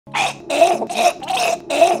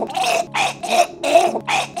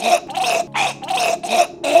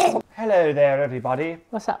Hello there, everybody.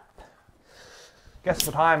 What's up? Guess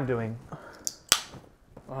what I'm doing?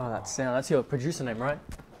 Oh, that sound. That's your producer name, right?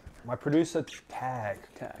 My producer tag.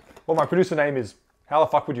 Tag. Well, my producer name is. How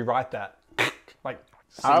the fuck would you write that? Like.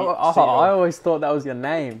 I always thought that was your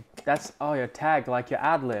name. That's your tag, like your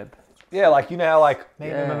ad lib. Yeah, like you know how like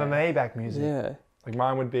Yeah. Maybach music. Yeah. Like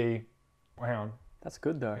mine would be. Well, hang on. That's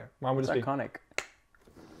good though. Yeah, mine would It's just be. iconic.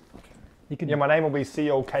 You can. Yeah, my name will be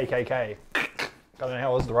COKKK. I don't know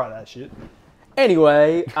how else to write that shit.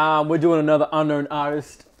 Anyway, we're doing another unknown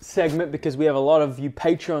artist segment because we have a lot of you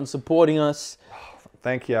Patreon supporting us.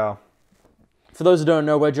 Thank you. For those who don't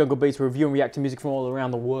know, we're Jungle Beats. We review and react to music from all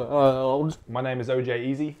around the world. My name is OJ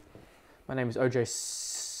Easy. My name is OJ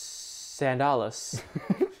Sandalis.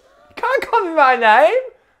 You can't copy my name.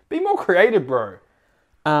 Be more creative, bro.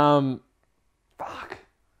 Fuck.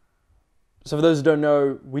 So for those who don't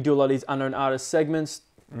know, we do a lot of these unknown artist segments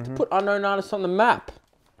to put unknown artists on the map.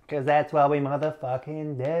 Because that's what we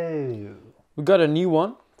motherfucking do. We got a new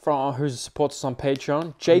one from who supports us on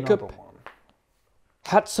Patreon, Jacob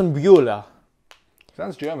Hatzy.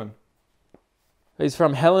 Sounds German. He's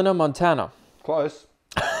from Helena, Montana. Close.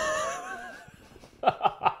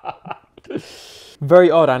 Very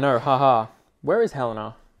odd, I know. Haha. Where is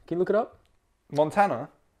Helena? Can you look it up? Montana?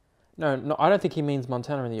 No, I don't think he means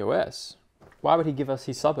Montana in the US. Why would he give us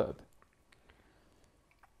his suburb?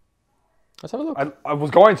 Let's have a look. I was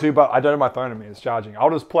going to, but I don't have my phone on me. It's charging. I'll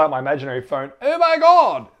just pull out my imaginary phone. Oh my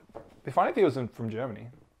god! It'd be funny if he was from Germany.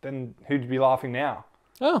 Then who'd be laughing now?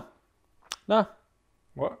 Oh. No.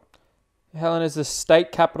 What? Helena is the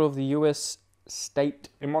state capital of the US state.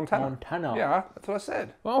 In Montana? Montana. Yeah, that's what I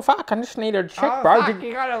said. Well, fuck, I just need to check, Oh, bro. fuck,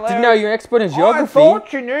 you gotta learn. Didn't know you're an expert in geography. I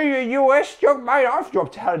thought you knew your US geography. Mate, I've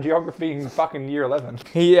dropped out of geography in fucking year 11.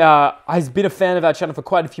 He has been a fan of our channel for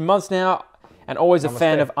quite a few months now, and always a Namaste.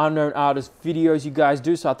 fan of unknown artist videos you guys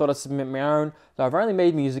do, so I thought I'd submit my own, though I've only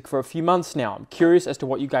made music for a few months now. I'm curious as to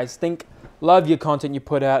what you guys think. Love your content you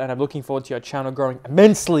put out, and I'm looking forward to your channel growing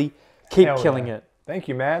immensely. Keep Hell killing yeah. it. Thank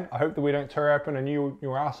you, man. I hope that we don't tear open a new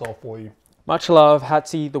asshole for you. Much love,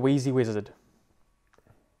 Hatzy the Wheezy Wizard.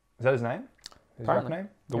 Is that his name? His rap Apparently. name?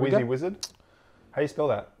 The Here we Wheezy go. Wizard? How do you spell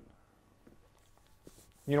that?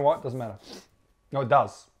 You know what? Doesn't matter. No, it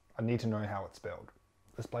does. I need to know how it's spelled.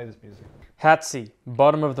 Let's play this music. Hatzy,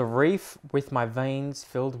 bottom of the reef with my veins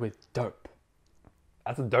filled with dope.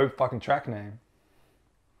 That's a dope fucking track name.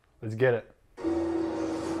 Let's get it.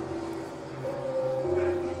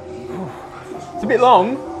 It's a bit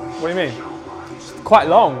long. What do you mean? It's quite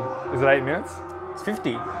long. Is it 8 minutes? It's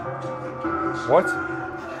 50. What?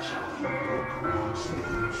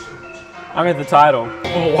 I'm at the title.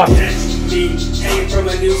 What? Me, hanging from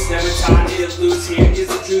a noose, never tied it loose. Here is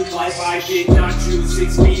the truth, life I did not choose.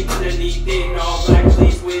 6 feet underneath in all black,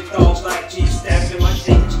 please with all black teeth stabbed in my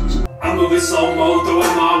teeth. I'm moving slow-mo,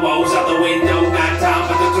 throwing my woes out the window. Night time,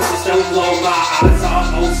 but the crystals don't blow. My eyes are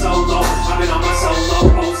oh so low. I've been on my solo,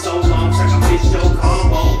 oh so long. Check a fish show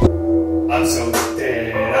combo. I'm so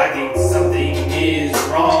dead, I think something is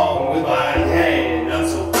wrong with my head. I'm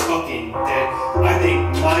so fucking dead, I think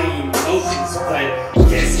my emotions fled.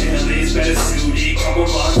 Guess Emily's better suited, couple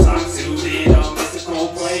blunts I'm suited. I'm mystical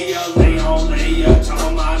player, lay on layer, top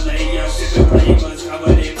of my layer. Sipping flavors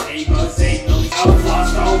covered in papers, ain't no I've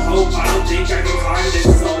lost all hope, I don't think I can climb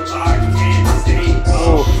this slope. I can't stay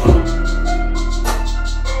afloat.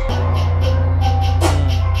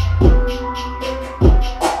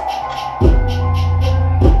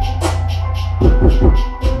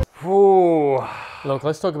 Ooh. Look,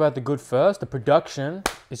 let's talk about the good first. The production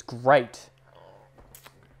is great.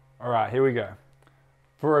 Alright, here we go.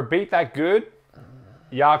 For a beat that good,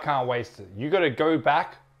 y'all can't waste it. You gotta go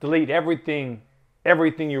back, delete everything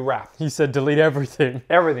you rapped. He said delete everything.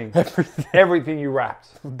 Everything. Everything. Everything you rapped.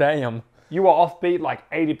 Damn. You were offbeat like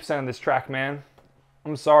 80% of this track, man.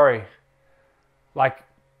 I'm sorry. Like,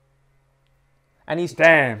 And he's...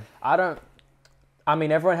 damn. I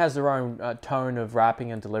mean, everyone has their own tone of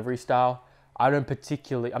rapping and delivery style. I'm not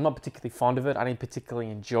particularly fond of it. I didn't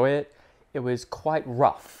particularly enjoy it. It was quite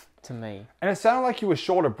rough to me. And it sounded like you were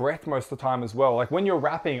short of breath most of the time as well. Like when you're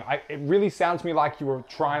rapping, it really sounds to me like you were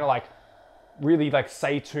trying to like really like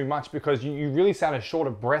say too much because you really sounded short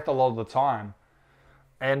of breath a lot of the time.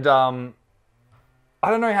 And I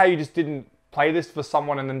don't know how you just didn't play this for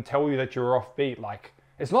someone and then tell you that you were offbeat. Like,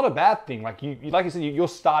 it's not a bad thing. Like like you said, you're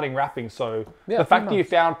starting rapping, so yeah, the fact that you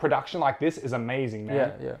found production like this is amazing,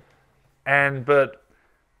 man. Yeah. But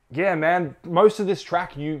yeah, man, most of this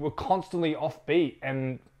track you were constantly offbeat,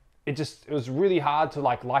 and it was really hard to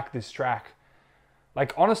like this track.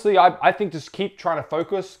 Like, honestly, I think just keep trying to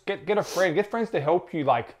focus. Get a friend. Get friends to help you,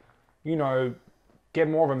 like, you know, get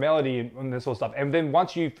more of a melody and this sort of stuff. And then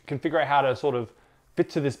once you can figure out how to sort of fit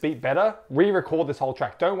to this beat better, re-record this whole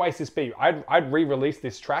track. Don't waste this beat. I'd re-release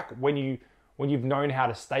this track when you've known how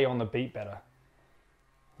to stay on the beat better.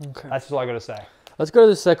 Okay. That's all I got to say. Let's go to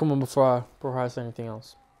the second one before I say anything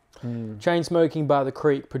else. Chain Smoking by the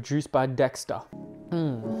Creek, produced by Dexter.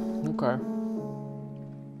 Okay.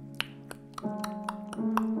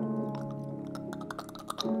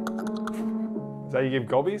 Is that you give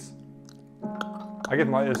gobbies? I give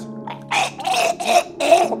them like this.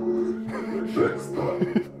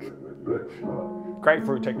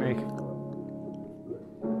 Grapefruit technique.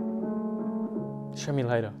 Show me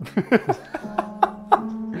later.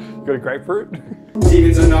 You got a grapefruit?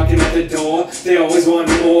 Demons are knocking at the door, they always want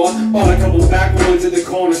more. Bought a couple backwoods at the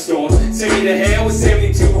corner store. Send me to hell with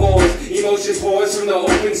 72 whores. Emotion pours from the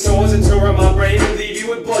open sores. A tour of my brain will leave you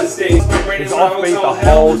with bloodstains. My brain is offbeat all the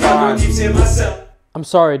hell. whole time. My keeps in myself. I'm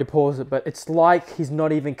sorry to pause it, but it's like he's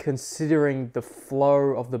not even considering the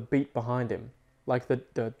flow of the beat behind him. Like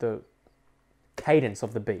the cadence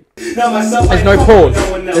of the beat. Now myself, There's no pause.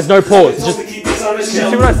 There's no pause. Just keep this on the you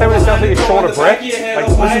see what I say when it sounds like a shorter breath? Like,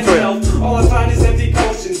 listen to it. All I find is empty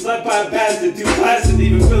potions, led by a bastard, too placid,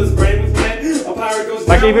 even fill his brain with lead. A pirate goes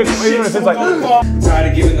Like, down even with the if shit, it's like- I'm tired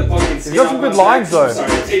of giving the fucking He's got some good lines, though. Sorry,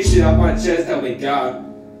 take shit off my chest, help me God.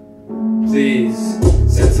 Please,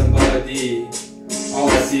 send somebody. All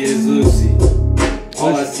I see is Lucy.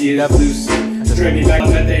 All I see is Lucy. Drag me back, I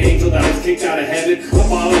met the angel that was kicked out of heaven. A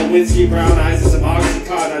bottle of whiskey, brown eyes, and some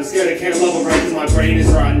Oxycontin. I'm scared I can't love her right because my brain is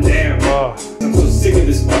rotten. Damn. Oh. I'm so sick of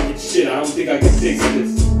this fucking shit. I don't think I can fix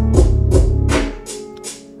this.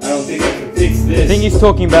 I don't think I can fix this. I think he's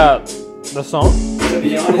talking about the song. To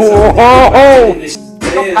be honest, Whoa! It's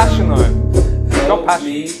Got passion though. Help passion.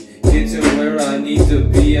 me get to where I need to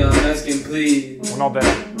be. I'm asking, please. We're not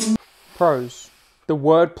there. Pros. The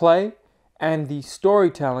wordplay and the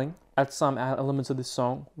storytelling at some elements of this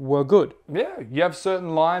song were good. Yeah, you have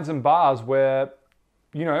certain lines and bars where,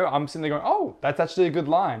 you know, I'm sitting there going, oh, that's actually a good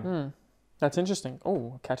line. That's interesting.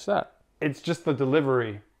 Oh, catch that. It's just the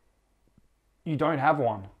delivery. You don't have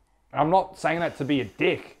one. And I'm not saying that to be a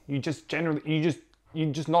dick. You just generally,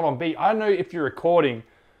 you're just not on beat. I don't know if you're recording.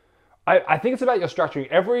 I think it's about your structuring.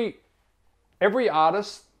 Every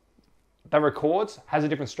artist that records has a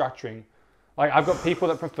different structuring. Like, I've got people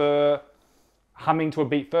that prefer humming to a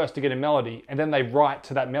beat first to get a melody, and then they write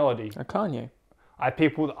to that melody. Kanye.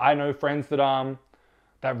 I know friends that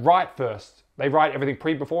that write first. They write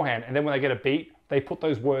everything beforehand, and then when they get a beat, they put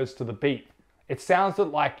those words to the beat. It sounds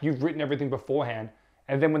like you've written everything beforehand,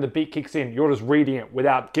 and then when the beat kicks in, you're just reading it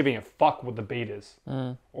without giving a fuck what the beat is.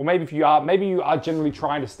 Or maybe you are generally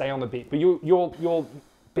trying to stay on the beat, but you're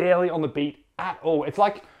barely on the beat at all. It's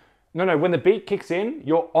like, no, when the beat kicks in,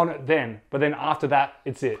 you're on it then, but then after that,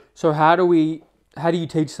 it's it. So how do you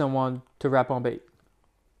teach someone to rap on beat?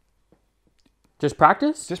 Just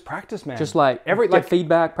practice? Just practice, man. Just like get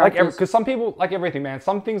feedback, practice? Because some people, like everything, man,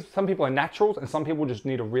 some people are naturals and some people just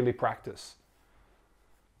need to really practice.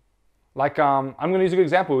 Like, I'm going to use a good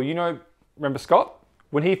example. You know, remember Scott?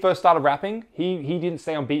 When he first started rapping, he didn't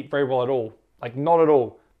stay on beat very well at all. Like, not at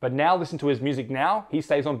all. But now, listen to his music now, he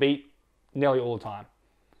stays on beat nearly all the time.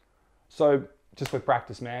 So, just with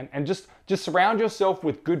practice, man. And just surround yourself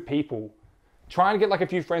with good people. Try and get like a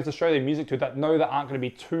few friends to show their music to that know that aren't going to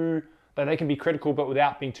be that they can be critical, but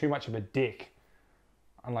without being too much of a dick.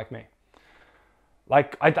 Unlike me.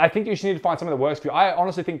 Like, I think you should need to find something that works for you. I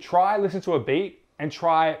honestly think listen to a beat and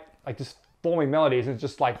try like just forming melodies and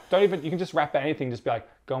just like, you can just rap about anything. Just be like,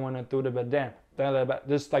 going and do the damn.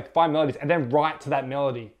 Just like find melodies and then write to that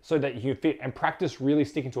melody so that you can fit and practice really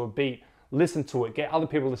sticking to a beat. Listen to it, get other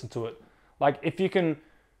people to listen to it. Like if you can,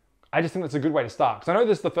 I just think that's a good way to start. Because I know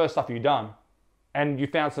this is the first stuff you've done and you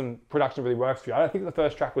found some production that really works for you. I don't think the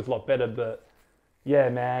first track was a lot better, but yeah,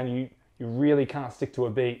 man, you really can't stick to a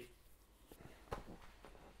beat.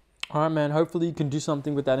 All right, man. Hopefully you can do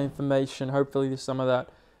something with that information. Hopefully there's some of that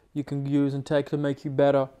you can use and take to make you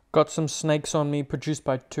better. Got Some Snakes on Me, produced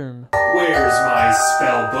by Tomb. Where's my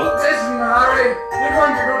spell book? Listen, Harry, you're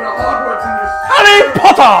going to go to Hogwarts in this. Harry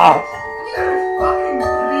Potter! You're fucking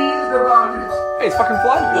pleased about it. Hey, it's fucking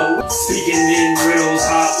flying. Speaking in riddles,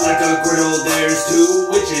 hot like a griddle. There's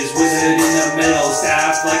two witches, wizard in the middle,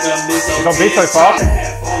 staff like a missile. It's on beat so far.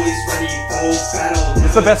 Always ready for battle.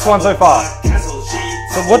 It's the best one so far.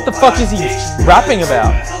 But what the fuck is he rapping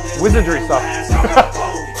about? Wizardry stuff.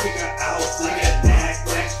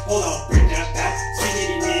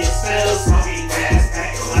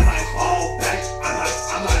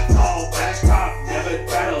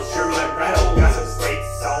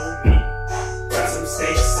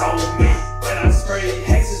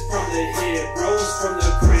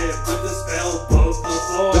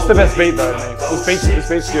 the best beat though, man. This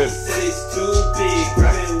beat's good.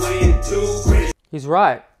 He's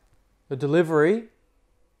right. The delivery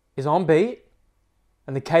is on beat,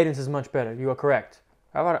 and the cadence is much better. You are correct.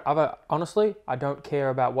 Honestly, I don't care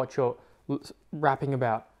about what you're rapping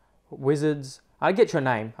about. Wizards. I get your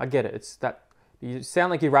name. I get it. It's that you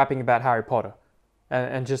sound like you're rapping about Harry Potter,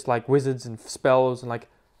 and just like wizards and spells and like,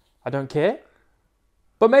 I don't care.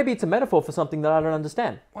 But maybe it's a metaphor for something that I don't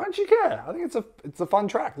understand. Why don't you care? I think it's a fun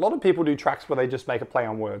track. A lot of people do tracks where they just make a play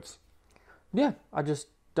on words. Yeah, I just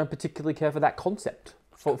don't particularly care for that concept,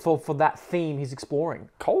 for that theme he's exploring.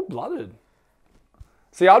 Cold-blooded.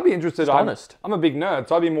 See, I'd be interested. Honest. I'm a big nerd,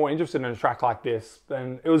 so I'd be more interested in a track like this.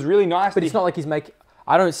 And it was really nice. But it's not like he's making...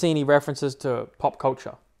 I don't see any references to pop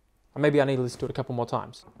culture. Or maybe I need to listen to it a couple more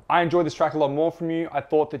times. I enjoyed this track a lot more from you. I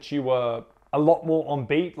thought that you were a lot more on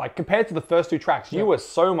beat. Like, compared to the first two tracks, you were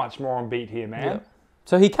so much more on beat here, man. Yeah.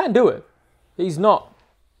 So he can do it. He's not...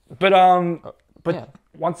 But yeah.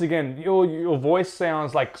 Once again, your voice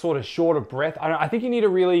sounds like sort of short of breath. I think you need to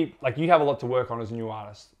really... Like, you have a lot to work on as a new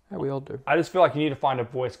artist. Yeah, we all do. I just feel like you need to find a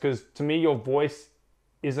voice, because to me, your voice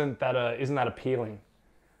isn't that appealing.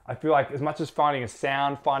 I feel like as much as finding a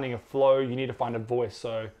sound, finding a flow, you need to find a voice.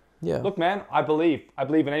 So, yeah. Look, man, I believe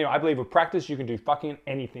in anyone. I believe with practice, you can do fucking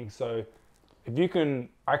anything. So, if you can,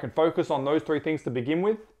 I can focus on those three things to begin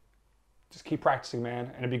with. Just keep practicing, man,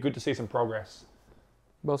 and it'd be good to see some progress.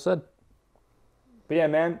 Well said. But yeah,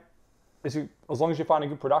 man, as long as you're finding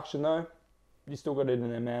good production, though, you still got it in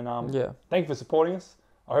there, man. Yeah. Thank you for supporting us.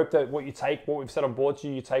 I hope that what we've set on board to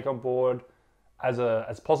you take on board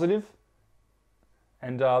as positive.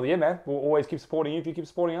 And yeah, man, we'll always keep supporting you if you keep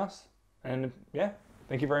supporting us. And yeah,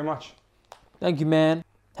 thank you very much. Thank you, man.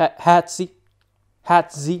 Hatzy.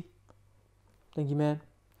 Thank you, man.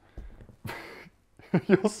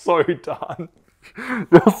 You're so done.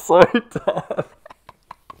 You're so done.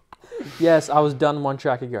 Yes, I was done one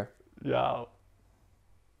track ago. Yeah.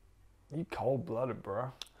 You cold-blooded,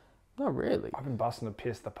 bro. Not really. I've been busting the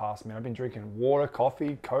piss the past minute. I've been drinking water,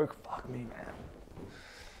 coffee, Coke. Fuck me, man.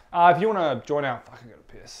 If you want to join our... Fuck, I got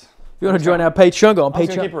to piss. If you want to join our Patreon, go on I'm just going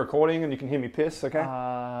to Patreon. keep it recording and you can hear me piss, okay?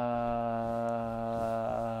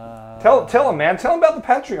 Tell them, man. Tell them about the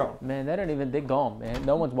Patreon. Man, they're gone, man.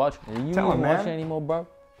 No one's watching. You Tell ain't 'em, man. watching anymore, bro?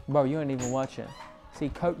 Bro, you ain't even watching. See,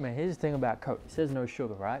 Coke, man, here's the thing about Coke. It says no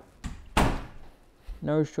sugar, right?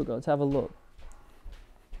 No sugar. Let's have a look.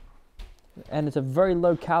 And it's a very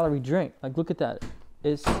low calorie drink. Like, look at that.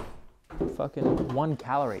 It's fucking 1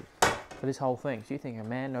 calorie for this whole thing. So you're thinking,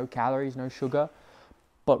 man, no calories, no sugar.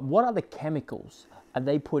 But what other chemicals are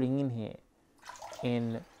they putting in here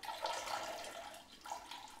in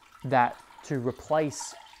that to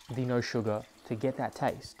replace the no sugar to get that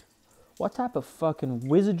taste? What type of fucking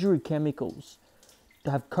wizardry chemicals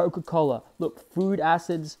to have Coca-Cola? Look, food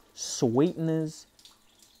acids, sweeteners,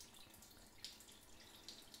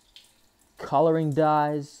 coloring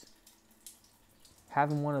dyes.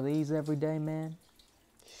 Having one of these every day, man,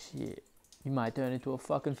 shit, you might turn into a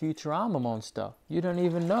fucking Futurama monster. You don't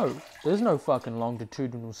even know. There's no fucking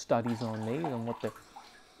longitudinal studies on these and what the...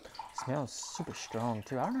 It smells super strong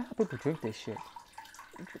too. I don't know how people drink this shit.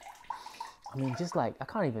 I mean, just like, I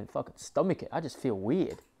can't even fucking stomach it. I just feel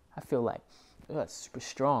weird. I feel like, oh, that's super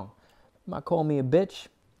strong. You might call me a bitch.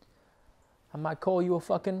 I might call you a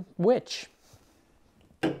fucking witch.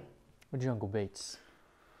 Or Jungle Beats.